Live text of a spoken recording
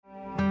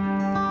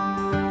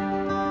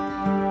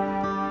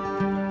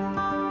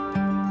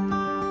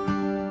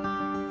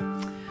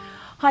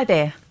Hi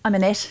there, I'm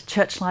Annette,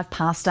 Church Life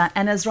pastor,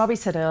 and as Robbie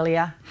said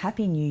earlier,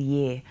 Happy New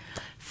Year.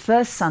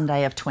 First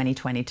Sunday of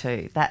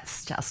 2022.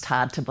 That's just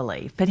hard to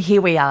believe, but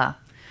here we are.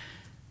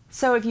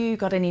 So have you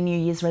got any New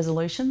Year's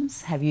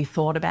resolutions? Have you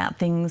thought about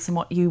things and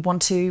what you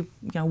want to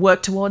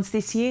work towards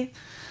this year?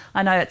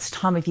 I know it's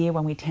time of year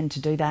when we tend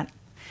to do that.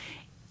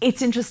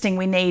 It's interesting,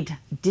 we need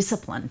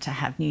discipline to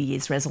have New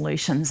Year's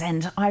resolutions,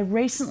 and I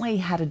recently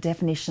heard a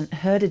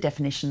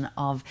definition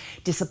of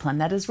discipline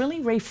that has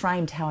really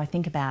reframed how I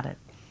think about it.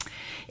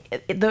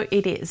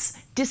 It is.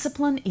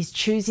 Discipline is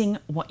choosing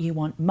what you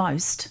want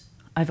most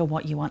over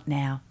what you want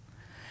now.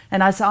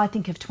 And as I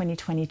think of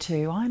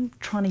 2022, I'm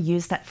trying to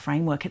use that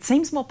framework. It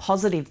seems more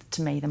positive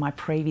to me than my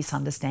previous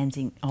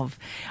understanding of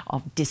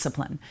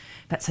discipline.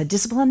 But so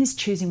discipline is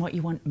choosing what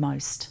you want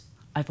most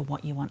over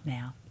what you want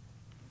now.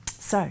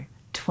 So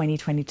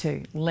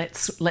 2022,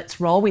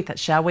 let's roll with it,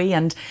 shall we?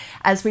 And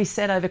as we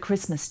said over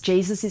Christmas,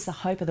 Jesus is the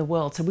hope of the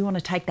world. So we want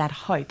to take that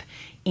hope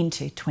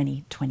into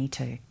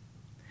 2022.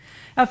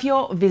 Now, if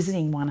you're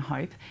visiting One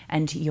Hope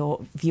and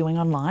you're viewing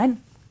online,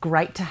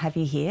 great to have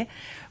you here.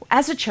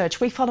 As a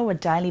church, we follow a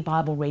daily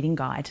Bible reading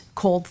guide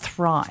called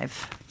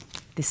Thrive.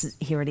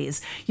 Here it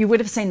is. You would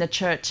have seen the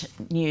church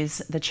news,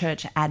 the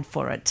church ad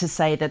for it to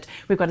say that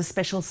we've got a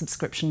special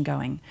subscription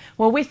going.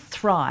 Well, with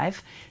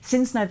Thrive,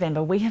 since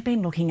November, we have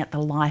been looking at the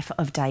life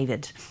of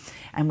David,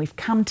 and we've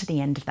come to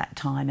the end of that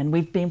time, and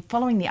we've been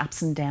following the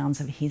ups and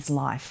downs of his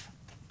life.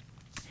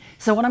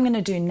 So what I'm going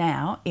to do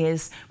now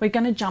is we're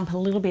going to jump a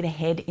little bit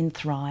ahead in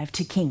Thrive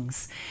to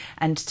Kings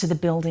and to the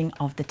building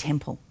of the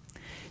temple.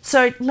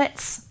 So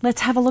let's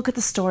have a look at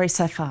the story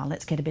so far.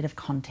 Let's get a bit of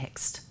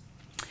context.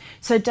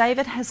 So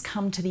David has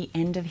come to the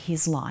end of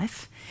his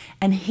life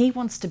and he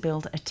wants to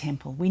build a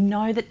temple. We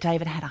know that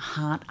David had a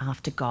heart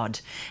after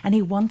God and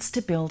he wants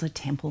to build a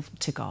temple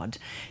to God,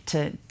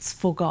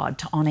 for God,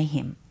 to honour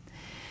him.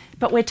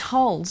 But we're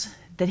told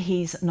that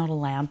he's not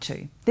allowed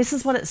to. This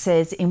is what it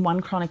says in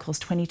 1 Chronicles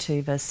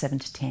 22, verse 7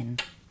 to 10.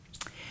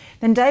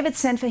 Then David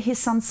sent for his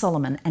son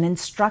Solomon and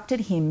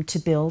instructed him to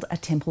build a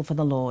temple for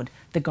the Lord,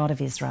 the God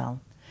of Israel.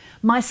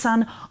 My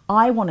son,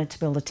 I wanted to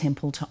build a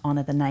temple to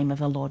honour the name of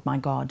the Lord my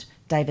God,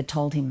 David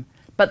told him.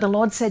 But the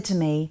Lord said to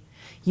me,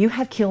 you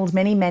have killed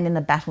many men in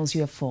the battles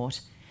you have fought,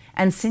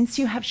 and since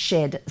you have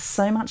shed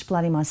so much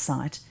blood in my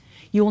sight,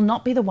 you will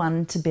not be the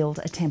one to build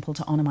a temple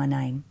to honour my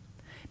name.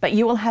 But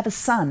you will have a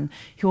son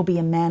who will be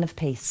a man of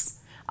peace.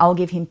 I will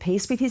give him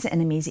peace with his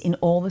enemies in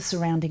all the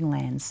surrounding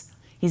lands.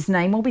 His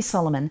name will be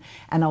Solomon,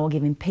 and I will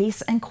give him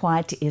peace and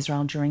quiet to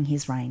Israel during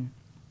his reign.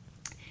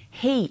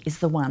 He is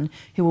the one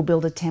who will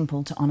build a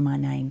temple to honour my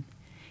name.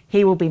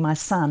 He will be my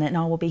son, and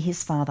I will be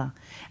his father,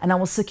 and I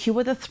will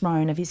secure the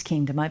throne of his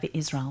kingdom over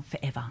Israel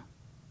forever.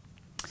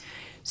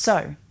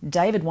 So,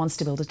 David wants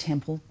to build a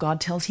temple. God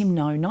tells him,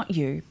 no, not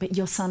you, but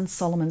your son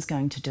Solomon's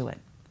going to do it.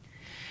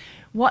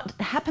 What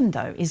happened,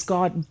 though, is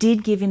God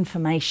did give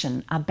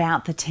information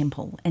about the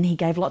temple, and he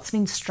gave lots of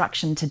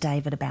instruction to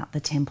David about the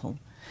temple.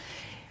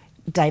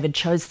 David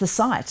chose the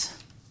site.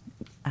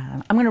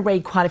 I'm going to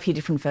read quite a few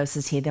different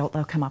verses here. They'll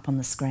come up on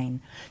the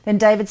screen. Then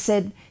David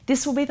said,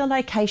 this will be the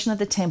location of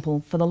the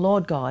temple for the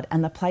Lord God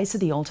and the place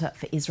of the altar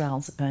for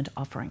Israel's burnt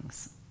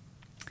offerings.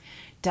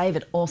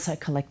 David also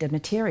collected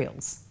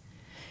materials.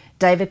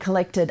 David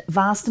collected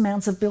vast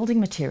amounts of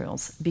building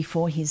materials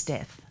before his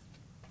death.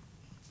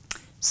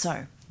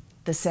 So,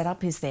 the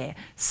setup is there.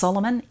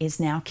 Solomon is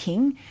now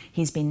king.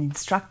 He's been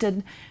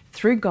instructed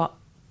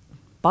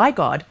by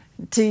God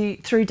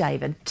through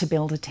David to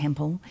build a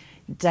temple.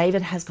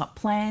 David has got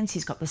plans,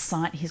 he's got the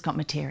site, he's got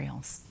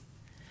materials.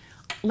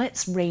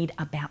 Let's read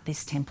about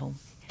this temple.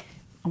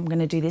 I'm going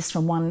to do this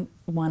from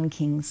 1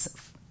 Kings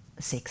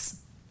 6.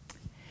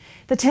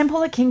 The temple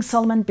that King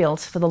Solomon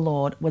built for the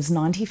Lord was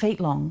 90 feet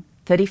long,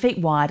 30 feet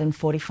wide and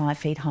 45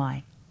 feet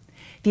high.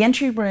 The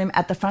entry room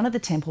at the front of the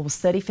temple was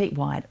 30 feet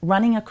wide,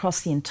 running across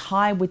the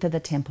entire width of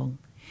the temple.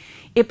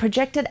 It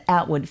projected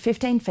outward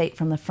 15 feet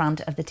from the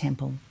front of the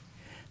temple.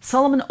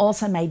 Solomon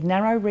also made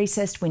narrow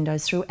recessed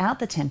windows throughout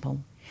the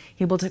temple.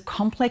 He built a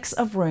complex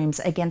of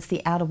rooms against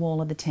the outer wall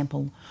of the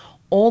temple,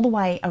 all the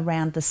way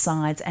around the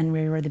sides and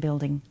rear of the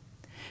building.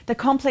 The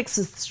complex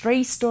was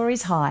 3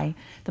 stories high,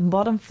 the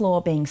bottom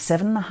floor being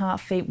 7.5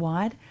 feet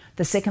wide,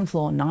 the second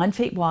floor 9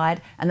 feet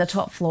wide, and the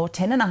top floor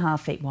 10.5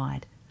 feet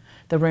wide.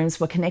 The rooms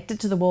were connected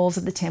to the walls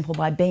of the temple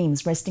by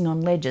beams resting on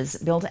ledges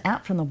built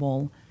out from the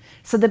wall,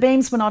 so the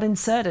beams were not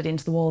inserted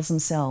into the walls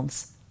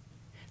themselves.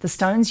 The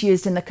stones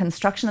used in the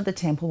construction of the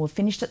temple were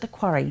finished at the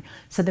quarry,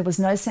 so there was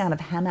no sound of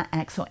hammer,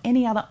 axe, or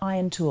any other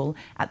iron tool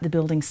at the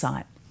building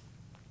site.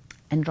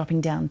 And dropping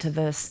down to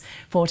verse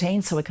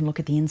 14 so we can look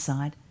at the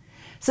inside.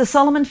 So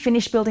Solomon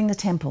finished building the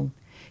temple.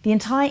 The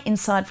entire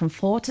inside from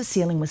floor to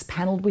ceiling was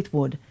panelled with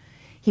wood.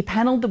 He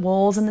panelled the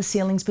walls and the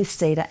ceilings with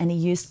cedar, and he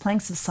used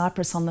planks of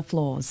cypress on the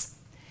floors.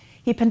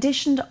 He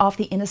partitioned off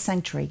the inner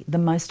sanctuary, the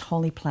most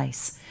holy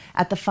place,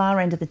 at the far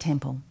end of the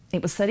temple.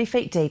 It was 30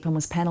 feet deep and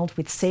was panelled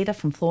with cedar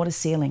from floor to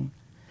ceiling.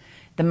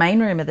 The main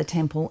room of the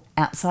temple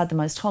outside the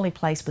most holy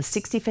place was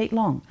 60 feet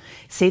long.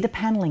 See, the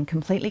panelling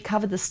completely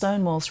covered the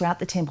stone walls throughout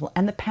the temple,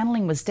 and the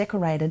panelling was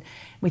decorated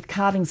with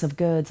carvings of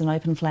gourds and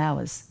open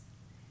flowers.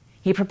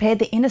 He prepared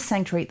the inner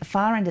sanctuary at the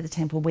far end of the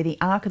temple where the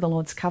Ark of the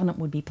Lord's covenant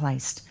would be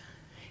placed.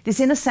 This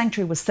inner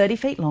sanctuary was 30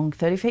 feet long,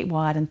 30 feet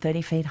wide, and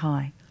 30 feet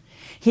high.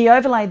 He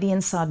overlaid the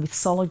inside with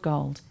solid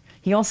gold.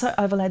 He also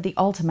overlaid the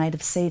altar made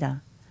of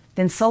cedar.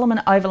 Then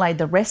Solomon overlaid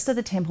the rest of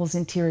the temple's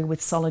interior with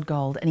solid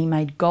gold, and he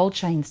made gold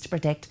chains to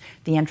protect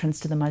the entrance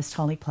to the most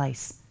holy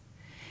place.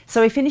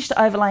 So he finished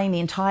overlaying the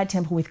entire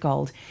temple with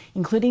gold,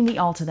 including the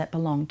altar that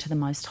belonged to the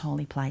most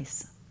holy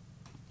place.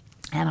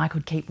 And I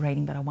could keep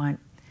reading, but I won't.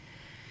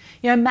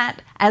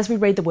 Matt, as we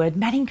read the word,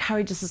 Matt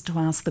encourages us to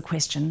ask the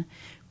question,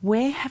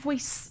 what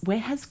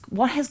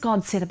has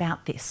God said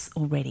about this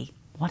already?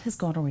 What has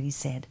God already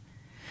said?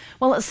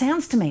 Well, it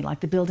sounds to me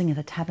like the building of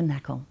the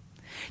tabernacle.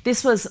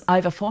 This was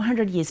over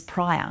 400 years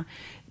prior.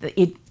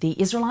 The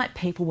Israelite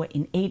people were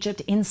in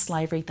Egypt in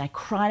slavery. They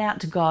cried out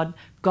to God.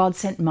 God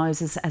sent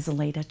Moses as a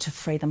leader to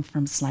free them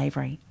from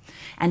slavery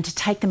and to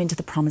take them into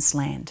the promised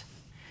land.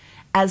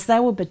 As they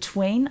were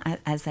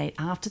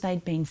after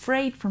they'd been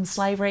freed from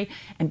slavery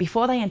and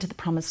before they entered the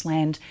promised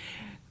land,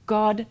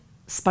 God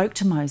spoke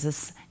to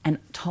Moses and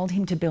told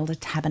him to build a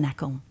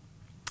tabernacle.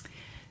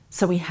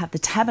 So we have the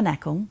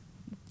tabernacle,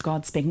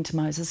 God speaking to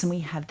Moses, and we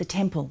have the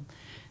temple,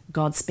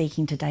 God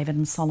speaking to David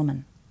and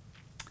Solomon.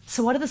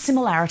 So what are the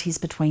similarities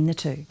between the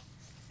two?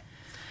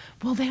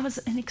 Well, there was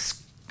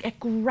a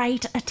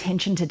great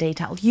attention to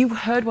detail. You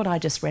heard what I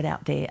just read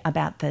out there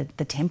about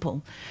the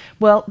temple.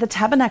 Well, the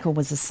tabernacle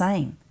was the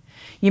same.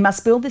 You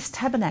must build this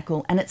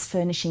tabernacle and its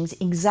furnishings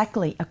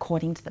exactly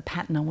according to the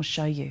pattern I will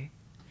show you.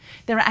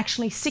 There are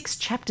actually 6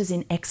 chapters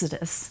in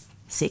Exodus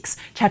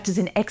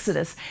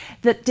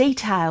that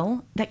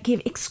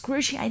give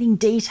excruciating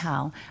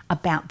detail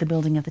about the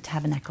building of the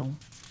tabernacle.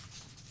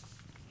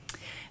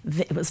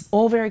 It was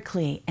all very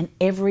clear and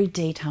every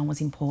detail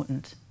was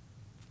important.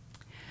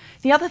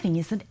 The other thing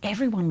is that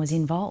everyone was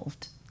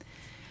involved.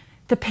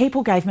 The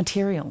people gave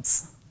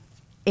materials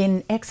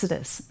in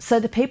Exodus. So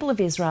the people of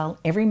Israel,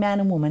 every man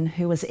and woman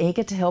who was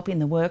eager to help in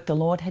the work the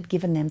Lord had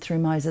given them through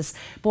Moses,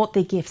 brought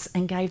their gifts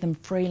and gave them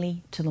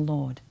freely to the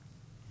Lord.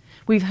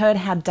 We've heard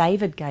how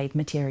David gave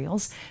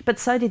materials, but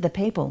so did the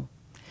people.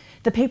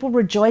 The people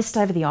rejoiced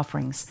over the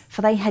offerings,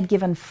 for they had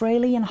given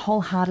freely and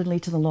wholeheartedly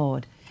to the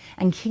Lord,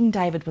 and King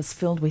David was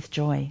filled with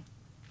joy.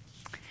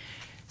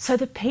 So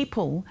the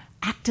people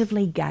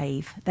actively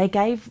gave. They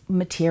gave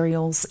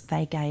materials,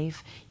 they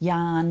gave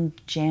yarn,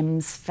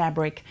 gems,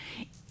 fabric.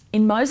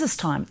 In Moses'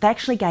 time, they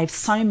actually gave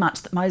so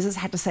much that Moses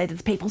had to say to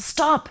the people,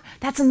 "Stop,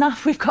 that's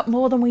enough, we've got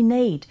more than we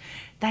need."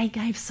 They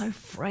gave so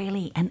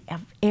freely and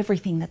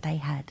everything that they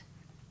had.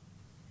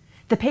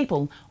 The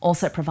people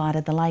also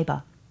provided the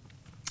labour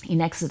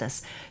in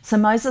Exodus. So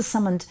Moses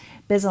summoned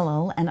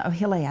Bezalel and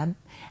Oholiab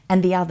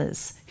and the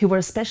others who were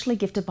especially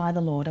gifted by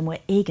the Lord and were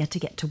eager to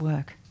get to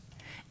work.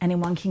 And in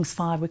 1 Kings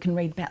 5, we can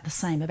read about the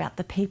same, about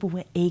the people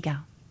were eager.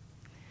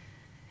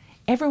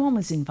 Everyone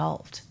was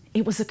involved.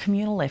 It was a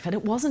communal effort.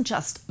 It wasn't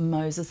just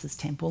Moses'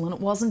 temple and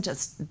it wasn't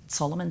just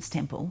Solomon's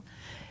temple.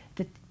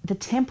 The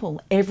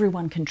temple,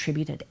 everyone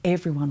contributed.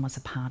 Everyone was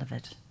a part of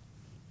it.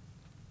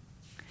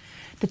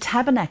 The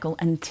tabernacle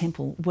and the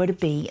temple were to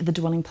be the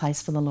dwelling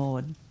place for the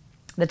Lord.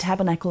 The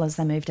tabernacle, as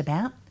they moved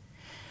about,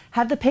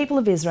 have the people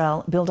of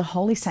Israel build a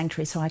holy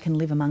sanctuary so I can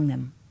live among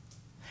them.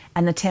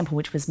 And the temple,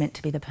 which was meant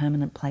to be the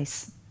permanent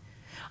place.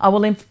 I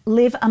will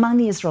live among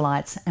the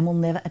Israelites and will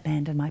never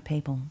abandon my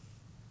people.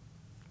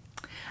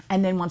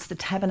 And then once the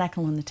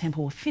tabernacle and the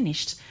temple were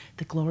finished,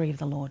 the glory of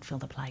the Lord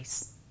filled the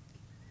place.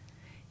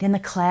 Then the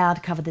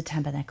cloud covered the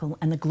tabernacle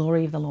and the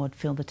glory of the Lord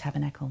filled the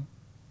tabernacle.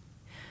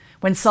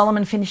 When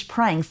Solomon finished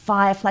praying,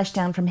 fire flashed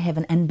down from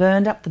heaven and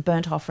burned up the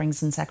burnt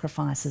offerings and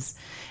sacrifices,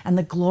 and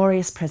the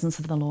glorious presence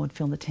of the Lord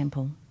filled the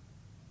temple.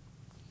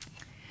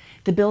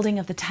 The building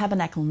of the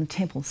tabernacle and the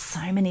temple,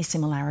 so many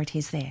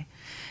similarities there.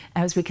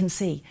 As we can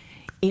see,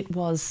 it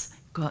was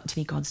got to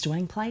be God's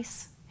dwelling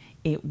place.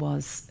 It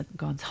was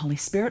God's Holy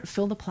Spirit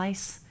filled the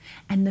place,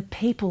 and the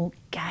people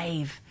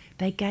gave.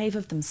 They gave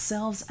of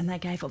themselves and they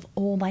gave of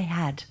all they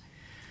had.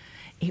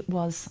 It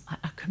was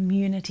a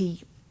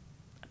community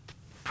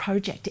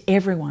project.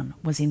 Everyone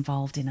was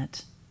involved in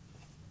it.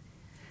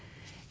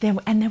 There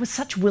was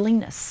such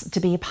willingness to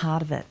be a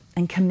part of it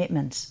and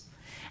commitment.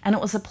 And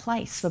it was a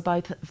place for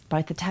both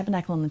the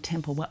tabernacle and the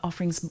temple where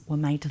offerings were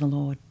made to the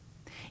Lord.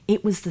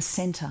 It was the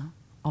centre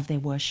of their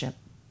worship.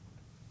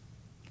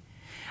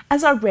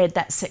 As I read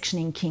that section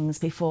in Kings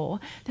before,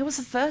 there was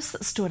a verse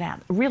that stood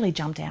out, really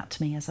jumped out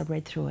to me as I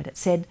read through it. It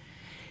said,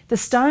 "The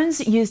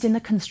stones used in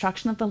the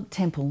construction of the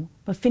temple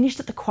were finished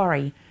at the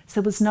quarry, so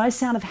there was no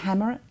sound of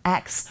hammer,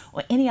 axe,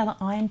 or any other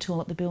iron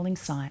tool at the building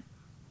site."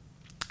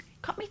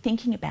 Got me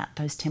thinking about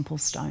those temple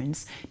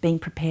stones being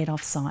prepared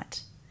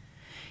off-site.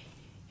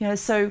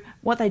 So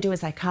what they do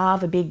is they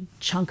carve a big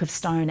chunk of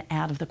stone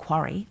out of the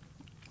quarry,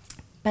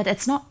 but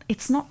it's not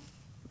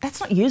that's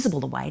not usable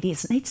the way it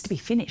is. It needs to be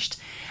finished.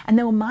 And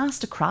there were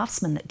master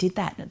craftsmen that did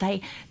that.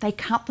 They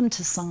cut them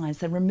to size.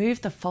 They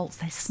removed the faults.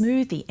 They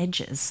smoothed the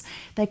edges.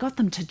 They got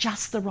them to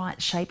just the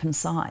right shape and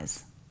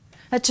size.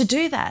 But to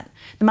do that,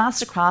 the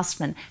master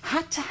craftsmen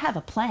had to have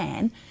a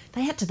plan.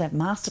 They had to have a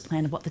master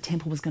plan of what the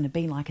temple was going to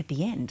be like at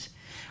the end.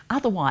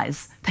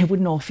 Otherwise, they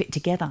wouldn't all fit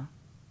together.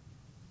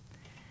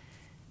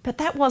 But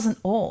that wasn't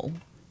all.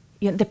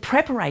 The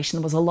preparation,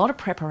 there was a lot of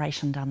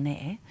preparation done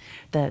there.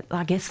 The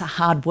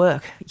hard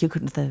work,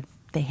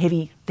 the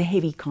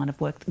heavy kind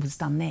of work that was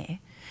done there.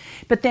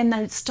 But then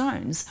those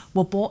stones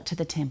were brought to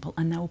the temple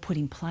and they were put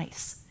in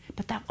place.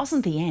 But that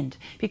wasn't the end,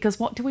 because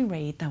what do we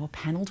read? They were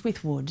panelled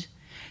with wood,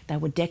 they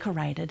were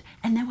decorated,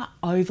 and they were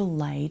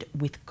overlaid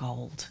with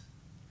gold.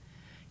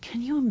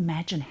 Can you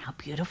imagine how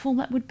beautiful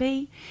that would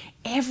be?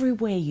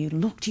 Everywhere you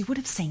looked, you would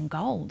have seen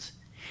gold.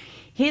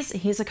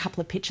 Here's a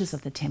couple of pictures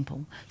of the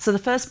temple. So the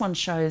first one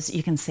shows,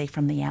 you can see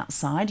from the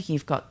outside,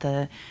 you've got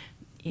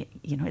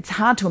it's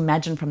hard to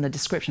imagine from the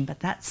description,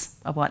 but that's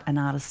what an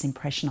artist's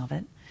impression of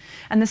it.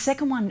 And the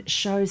second one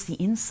shows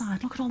the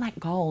inside. Look at all that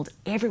gold.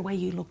 Everywhere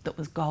you looked, that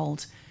was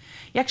gold.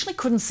 You actually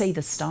couldn't see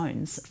the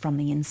stones from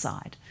the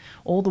inside,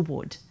 or the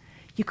wood.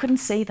 You couldn't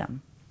see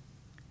them.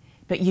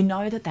 But you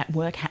know that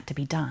work had to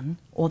be done,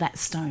 or that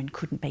stone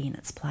couldn't be in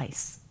its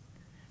place.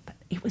 But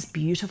it was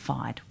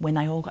beautified when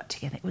they all got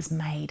together. It was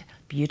made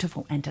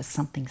beautiful and to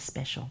something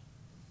special.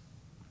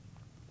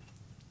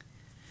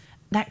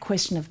 That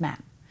question of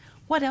Matt,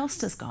 what else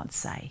does God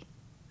say?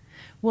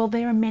 Well,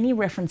 there are many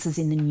references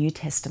in the New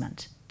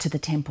Testament to the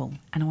temple,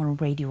 and I want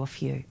to read you a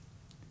few.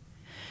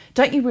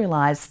 Don't you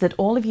realise that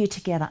all of you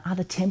together are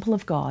the temple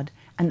of God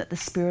and that the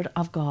Spirit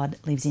of God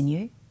lives in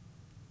you?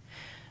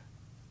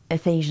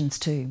 Ephesians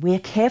 2, we are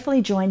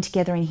carefully joined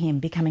together in him,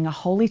 becoming a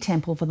holy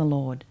temple for the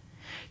Lord.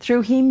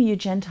 Through him, you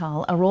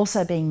Gentile are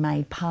also being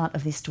made part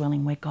of this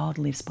dwelling where God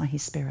lives by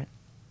his Spirit.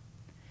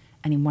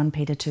 And in 1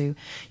 Peter 2,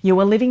 you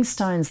are living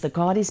stones that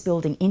God is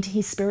building into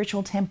his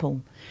spiritual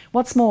temple.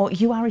 What's more,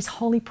 you are his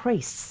holy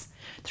priests.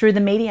 Through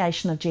the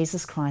mediation of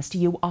Jesus Christ,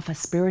 you offer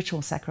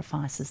spiritual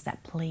sacrifices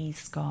that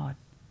please God.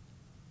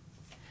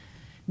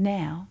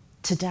 Now,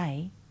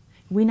 today,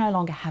 we no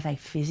longer have a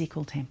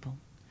physical temple,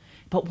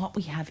 but what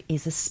we have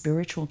is a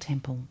spiritual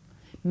temple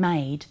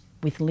made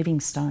with living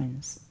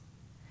stones.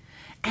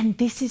 And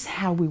this is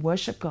how we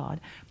worship God,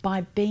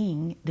 by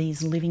being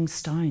these living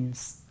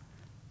stones.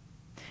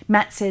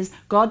 Matt says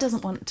God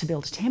doesn't want to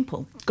build a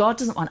temple. God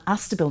doesn't want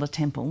us to build a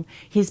temple.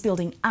 He's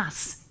building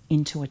us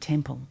into a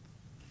temple,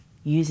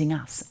 using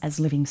us as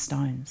living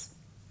stones.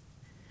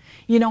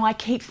 You know, I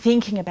keep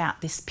thinking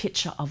about this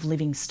picture of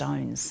living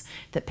stones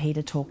that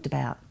Peter talked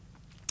about.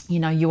 You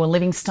know, you are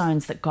living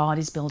stones that God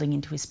is building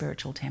into his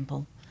spiritual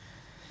temple.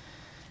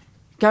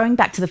 Going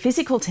back to the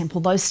physical temple,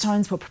 those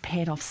stones were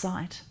prepared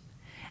off-site.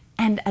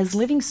 And as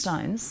living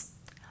stones,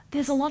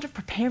 there's a lot of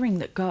preparing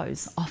that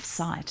goes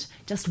off-site,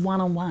 just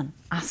one-on-one,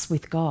 us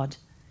with God.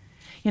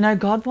 You know,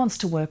 God wants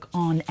to work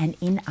on and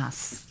in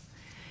us.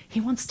 He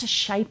wants to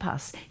shape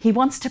us. He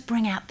wants to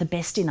bring out the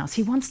best in us.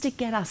 He wants to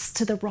get us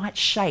to the right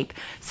shape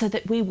so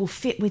that we will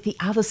fit with the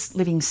other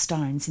living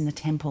stones in the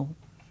temple.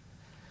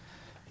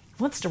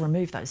 He wants to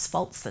remove those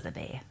faults that are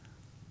there.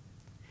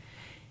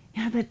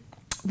 You know, but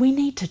we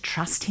need to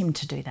trust him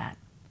to do that.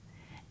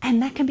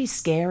 And that can be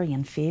scary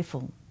and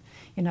fearful.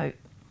 You know,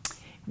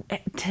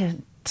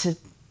 to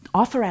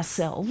offer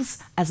ourselves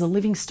as a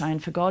living stone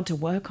for God to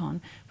work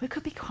on, we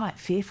could be quite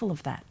fearful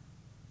of that.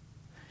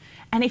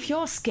 And if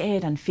you're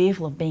scared and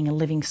fearful of being a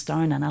living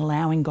stone and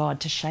allowing God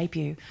to shape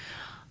you,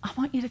 I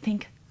want you to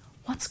think,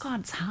 what's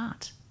God's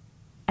heart?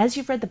 As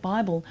you've read the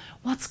Bible,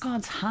 what's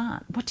God's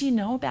heart? What do you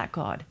know about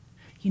God?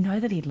 You know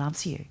that he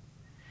loves you.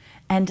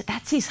 And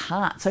that's his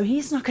heart. So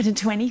he's not going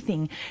to do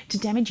anything to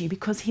damage you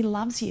because he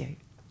loves you.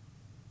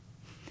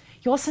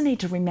 You also need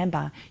to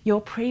remember your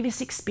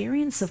previous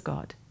experience of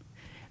God.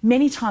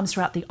 Many times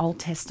throughout the Old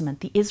Testament,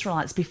 the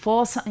Israelites,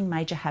 before something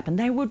major happened,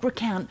 they would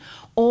recount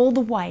all the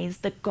ways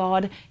that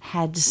God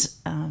had,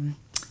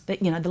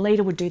 the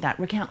leader would do that,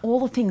 recount all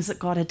the things that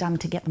God had done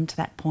to get them to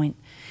that point.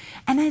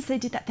 And as they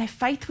did that, their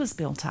faith was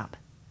built up.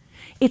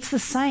 It's the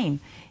same.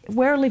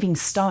 We're a living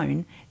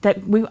stone that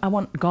I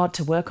want God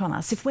to work on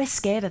us. If we're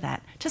scared of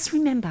that, just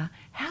remember,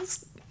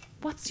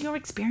 what's your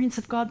experience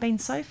of God been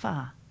so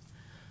far?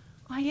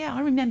 Oh yeah,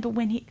 I remember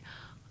when he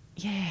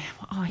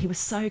was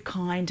so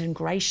kind and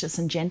gracious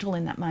and gentle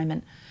in that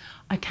moment.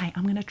 Okay,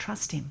 I'm going to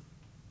trust him.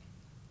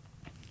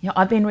 You know,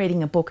 I've been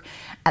reading a book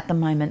at the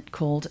moment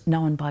called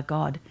Known by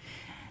God.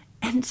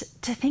 And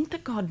to think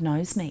that God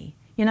knows me.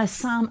 You know,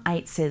 Psalm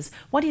 8 says,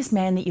 what is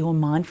man that you are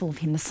mindful of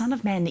him, the son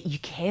of man that you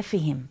care for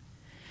him?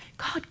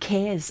 God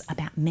cares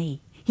about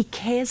me. He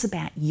cares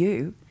about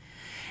you.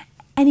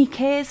 And he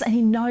cares and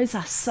he knows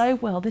us so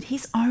well that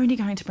he's only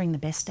going to bring the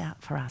best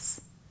out for us.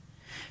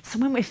 So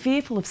when we're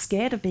fearful or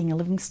scared of being a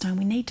living stone,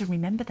 we need to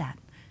remember that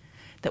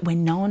we're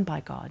known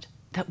by God,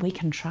 that we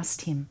can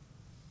trust him.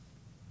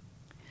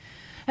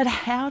 And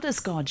how does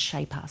God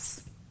shape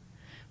us?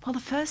 Well, the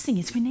first thing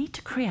is we need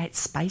to create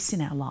space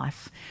in our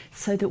life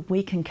so that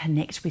we can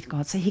connect with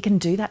God, so He can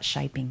do that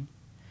shaping.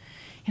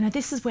 You know,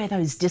 this is where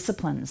those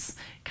disciplines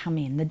come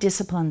in, the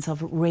disciplines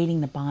of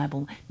reading the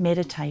Bible,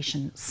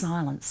 meditation,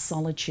 silence,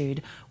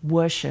 solitude,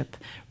 worship,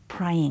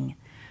 praying.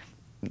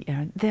 You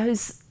know,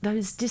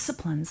 those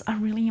disciplines are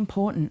really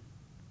important.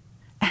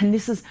 And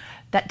this is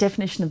that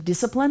definition of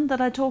discipline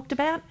that I talked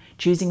about,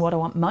 choosing what I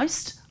want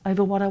most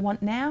over what I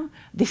want now.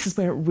 This is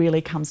where it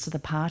really comes to the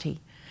party.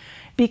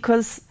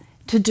 Because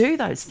to do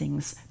those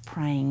things,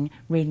 praying,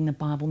 reading the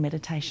Bible,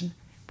 meditation,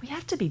 we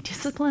have to be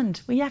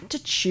disciplined. We have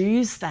to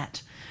choose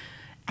that.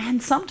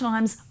 And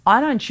sometimes I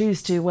don't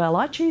choose too well.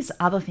 I choose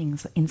other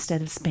things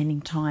instead of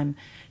spending time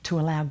to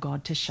allow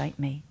God to shape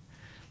me.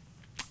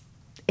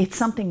 It's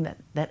something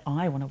that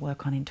I want to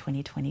work on in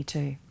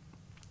 2022.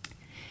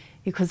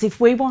 Because if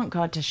we want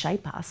God to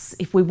shape us,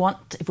 if we're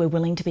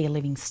willing to be a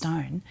living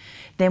stone,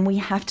 then we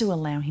have to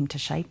allow Him to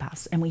shape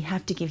us, and we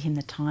have to give Him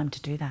the time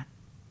to do that.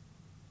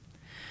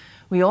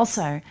 We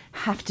also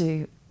have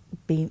to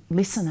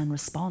listen and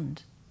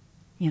respond.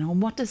 You know,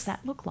 and what does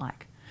that look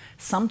like?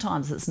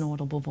 Sometimes it's an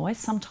audible voice,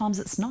 sometimes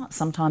it's not.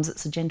 Sometimes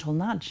it's a gentle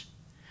nudge.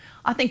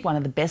 I think one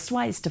of the best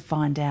ways to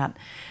find out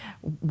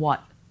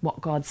what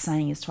God's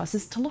saying is to us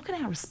is to look at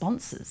our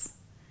responses.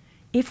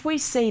 If we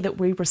see that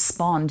we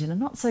respond in a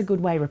not so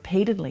good way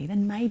repeatedly,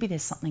 then maybe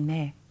there's something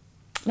there.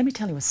 Let me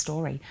tell you a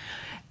story.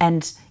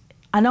 And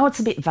I know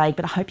it's a bit vague,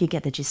 but I hope you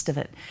get the gist of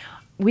it.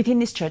 Within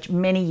this church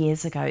many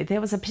years ago,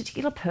 there was a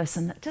particular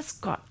person that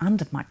just got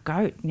under my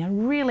goat. You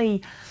know,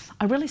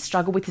 I really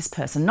struggled with this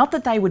person. Not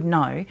that they would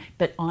know,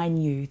 but I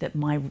knew that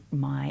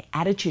my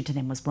attitude to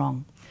them was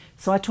wrong.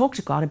 So I talked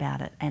to God about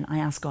it, and I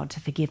asked God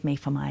to forgive me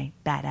for my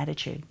bad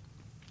attitude.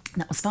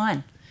 And that was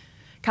fine.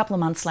 A couple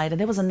of months later,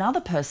 there was another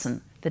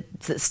person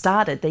that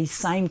started these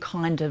same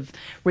kind of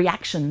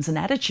reactions and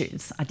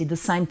attitudes. I did the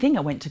same thing.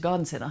 I went to God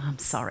and said, "Oh, I'm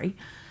sorry."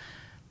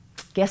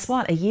 Guess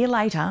what? A year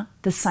later,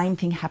 the same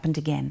thing happened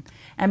again.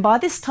 And by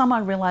this time, I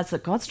realised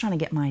that God's trying to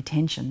get my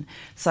attention.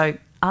 So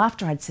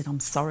after I'd said, "I'm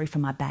sorry for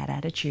my bad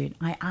attitude,"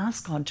 I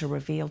asked God to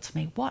reveal to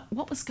me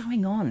what was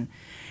going on,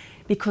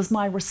 because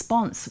my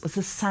response was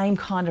the same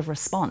kind of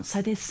response.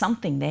 So there's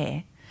something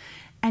there.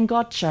 And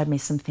God showed me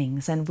some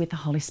things, and with the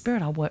Holy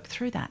Spirit, I worked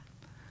through that.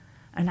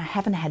 And I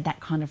haven't had that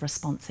kind of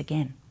response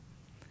again.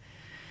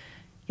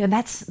 You know,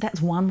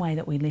 that's one way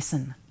that we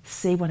listen,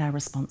 see what our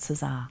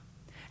responses are.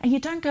 And you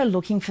don't go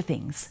looking for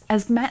things.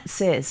 As Matt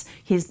says,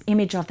 his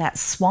image of that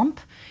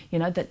swamp, you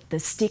know, the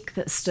stick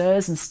that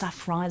stirs and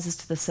stuff rises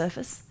to the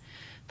surface,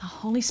 the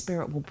Holy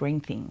Spirit will bring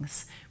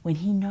things when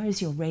He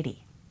knows you're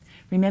ready.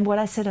 Remember what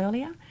I said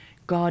earlier?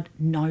 God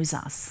knows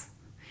us.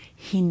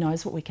 He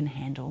knows what we can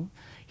handle.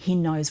 He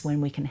knows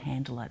when we can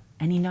handle it,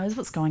 and He knows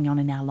what's going on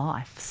in our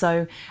life.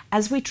 So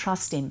as we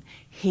trust Him,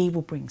 He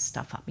will bring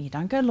stuff up. You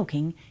don't go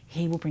looking,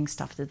 He will bring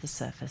stuff to the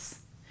surface.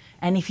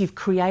 And if you've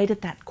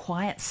created that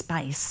quiet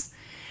space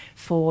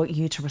for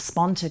you to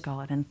respond to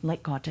God and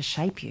let God to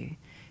shape you,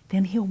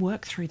 then He'll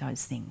work through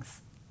those things.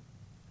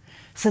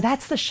 So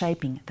that's the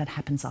shaping that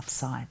happens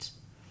offside.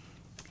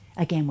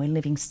 Again, we're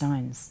living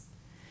stones.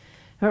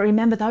 But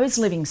remember, those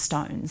living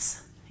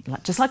stones,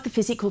 just like the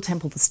physical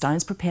temple, the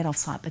stones prepared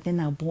off-site, but then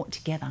they were brought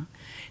together.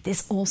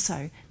 There's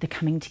also the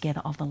coming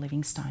together of the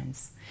living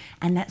stones.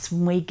 And that's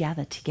when we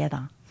gather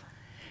together.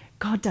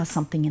 God does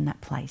something in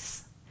that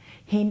place.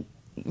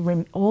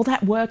 All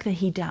that work that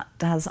He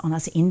does on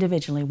us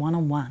individually,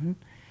 one-on-one,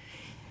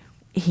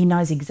 He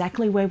knows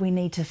exactly where we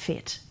need to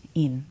fit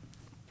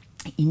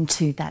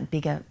into that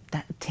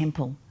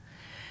temple,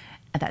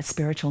 that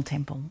spiritual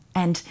temple.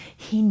 And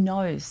He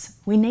knows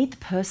we need the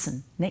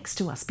person next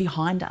to us,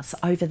 behind us,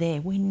 over there.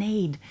 We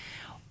need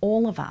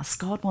all of us.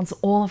 God wants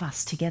all of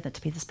us together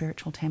to be the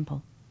spiritual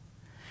temple.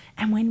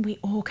 And when we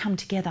all come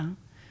together,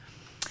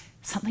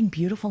 something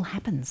beautiful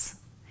happens.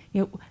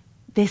 You know,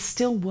 there's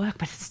still work,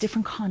 but it's a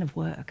different kind of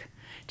work.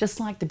 Just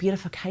like the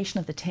beautification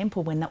of the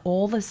temple, when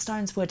all the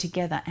stones were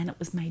together and it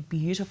was made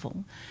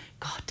beautiful,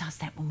 God does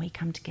that when we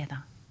come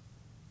together.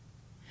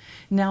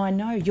 Now, I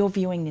know you're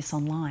viewing this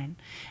online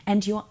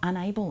and you're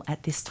unable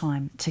at this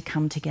time to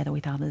come together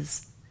with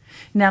others.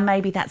 Now,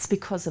 maybe that's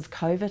because of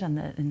COVID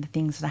and the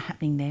things that are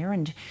happening there,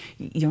 and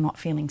you're not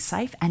feeling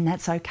safe, and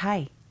that's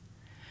okay.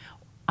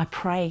 I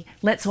pray,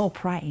 let's all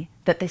pray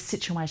that this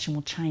situation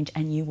will change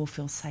and you will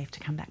feel safe to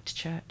come back to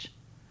church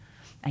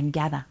and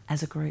gather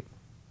as a group.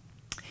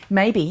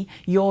 Maybe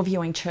you're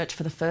viewing church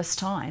for the first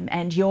time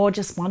and you're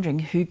just wondering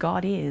who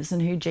God is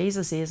and who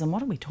Jesus is and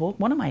what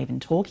am I even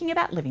talking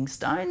about, living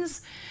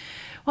stones?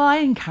 Well, I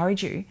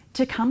encourage you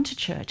to come to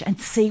church and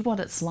see what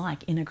it's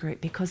like in a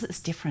group, because it's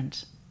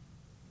different.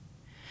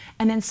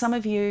 And then some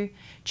of you,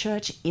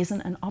 church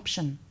isn't an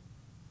option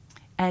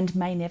and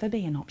may never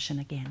be an option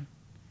again.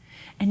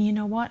 And you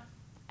know what?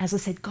 As I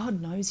said,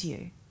 God knows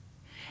you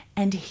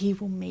and He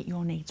will meet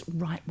your needs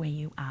right where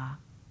you are.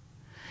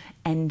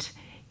 And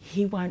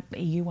you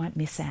won't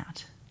miss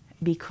out,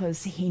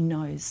 because He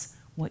knows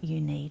what you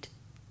need.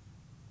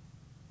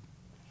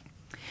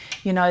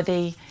 You know,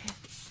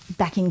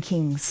 back in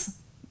Kings,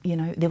 you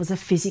know, there was a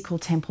physical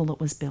temple that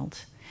was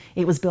built.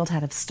 It was built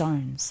out of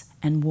stones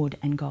and wood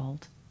and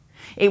gold.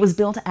 It was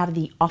built out of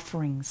the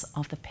offerings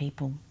of the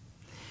people.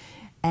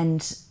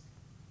 And,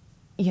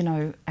 you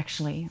know,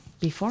 actually,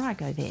 before I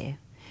go there,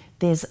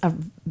 there's a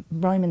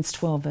Romans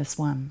 12 verse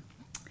 1.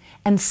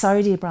 And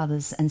so, dear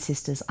brothers and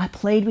sisters, I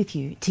plead with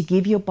you to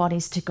give your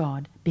bodies to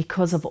God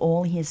because of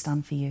all he has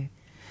done for you.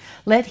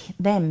 Let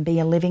them be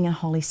a living and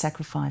holy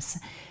sacrifice,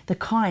 the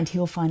kind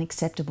he'll find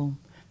acceptable.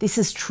 This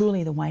is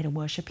truly the way to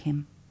worship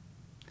him.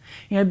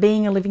 You know,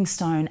 being a living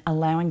stone,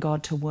 allowing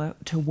God to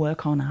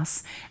work on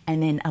us,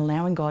 and then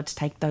allowing God to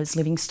take those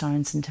living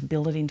stones and to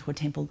build it into a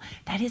temple,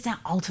 that is our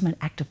ultimate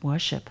act of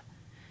worship.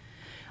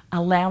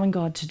 Allowing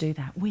God to do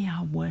that, we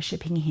are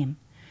worshipping him.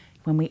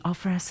 When we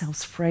offer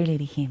ourselves freely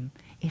to him,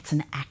 it's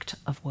an act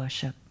of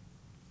worship.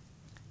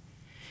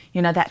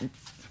 You know, that,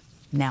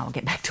 now I'll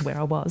get back to where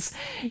I was.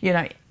 You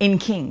know, in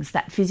Kings,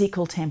 that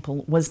physical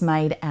temple was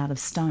made out of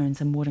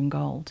stones and wood and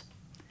gold.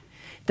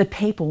 The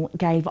people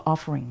gave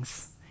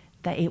offerings.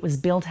 That it was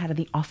built out of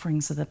the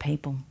offerings of the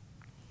people.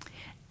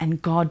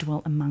 And God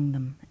dwelt among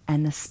them.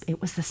 And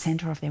it was the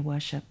centre of their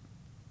worship.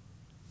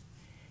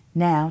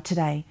 Now,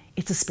 today,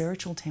 it's a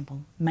spiritual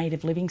temple made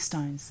of living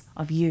stones,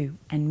 of you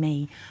and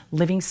me,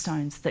 living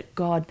stones that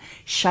God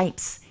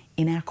shapes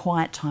in our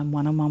quiet time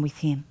one-on-one with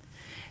him,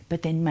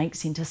 but then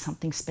makes into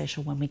something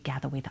special when we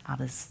gather with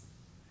others.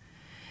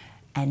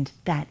 And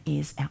that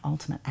is our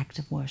ultimate act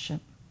of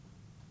worship.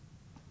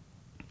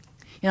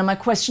 You know, my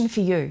question for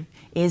you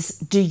is,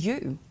 do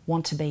you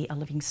want to be a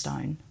living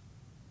stone?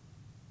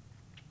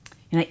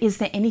 You know, is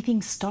there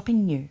anything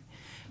stopping you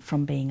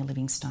from being a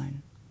living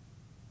stone?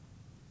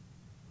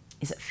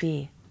 Is it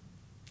fear?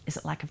 Is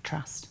it lack of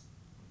trust?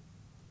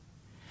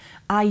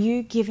 Are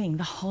you giving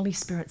the Holy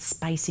Spirit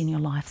space in your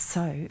life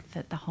so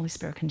that the Holy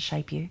Spirit can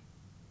shape you?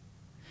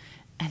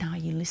 And are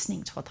you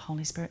listening to what the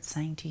Holy Spirit's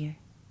saying to you?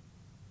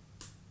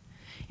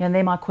 You know,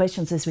 they're my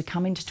questions as we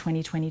come into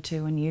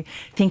 2022 and you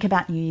think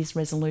about New Year's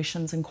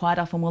resolutions, and quite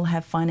often we'll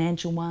have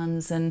financial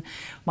ones and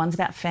ones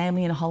about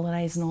family and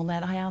holidays and all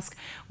that. I ask,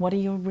 what are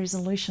your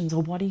resolutions,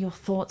 or what are your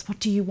thoughts? What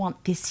do you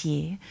want this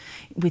year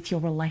with your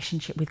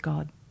relationship with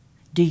God?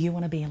 Do you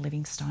want to be a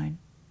living stone?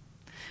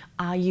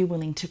 Are you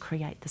willing to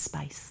create the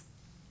space?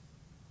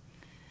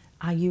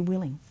 Are you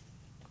willing?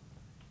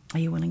 Are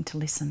you willing to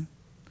listen?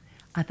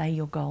 Are they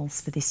your goals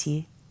for this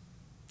year?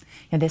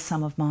 Yeah, there's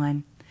some of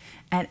mine.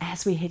 And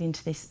as we head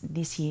into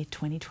this year,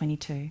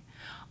 2022,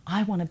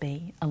 I want to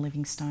be a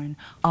living stone.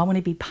 I want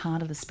to be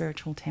part of the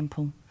spiritual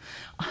temple.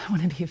 I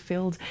want to be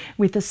filled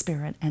with the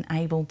Spirit and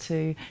able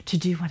to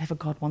do whatever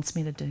God wants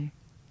me to do.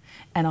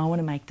 And I want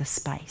to make the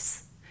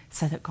space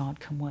so that God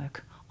can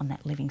work on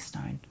that living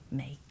stone,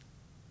 me.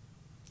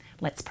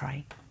 Let's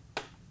pray.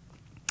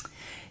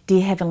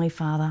 Dear Heavenly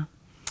Father,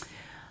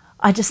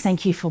 I just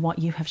thank you for what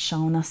you have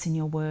shown us in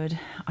your word.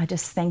 I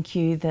just thank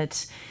you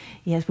that,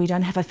 yes, we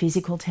don't have a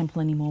physical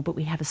temple anymore, but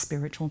we have a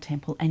spiritual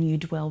temple, and you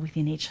dwell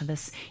within each of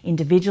us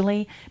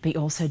individually, but you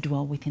also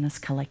dwell within us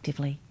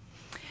collectively.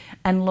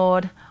 And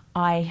Lord,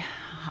 I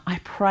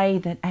pray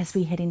that as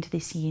we head into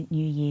this new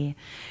year,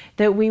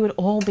 that we would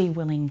all be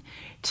willing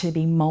to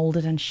be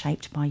moulded and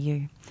shaped by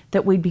you,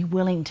 that we'd be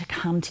willing to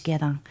come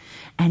together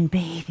and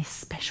be this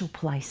special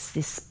place,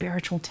 this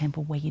spiritual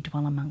temple where you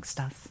dwell amongst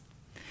us,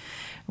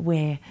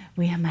 where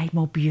we are made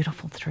more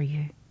beautiful through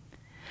you.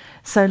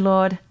 So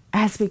Lord,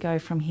 as we go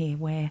from here,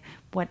 where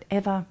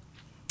whatever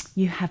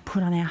you have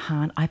put on our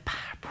heart, I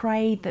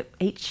pray that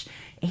each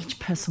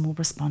person will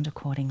respond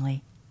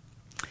accordingly.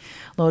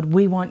 Lord,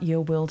 we want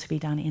your will to be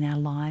done in our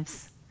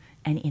lives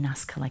and in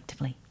us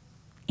collectively.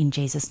 In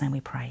Jesus' name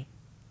we pray.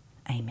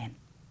 Amen.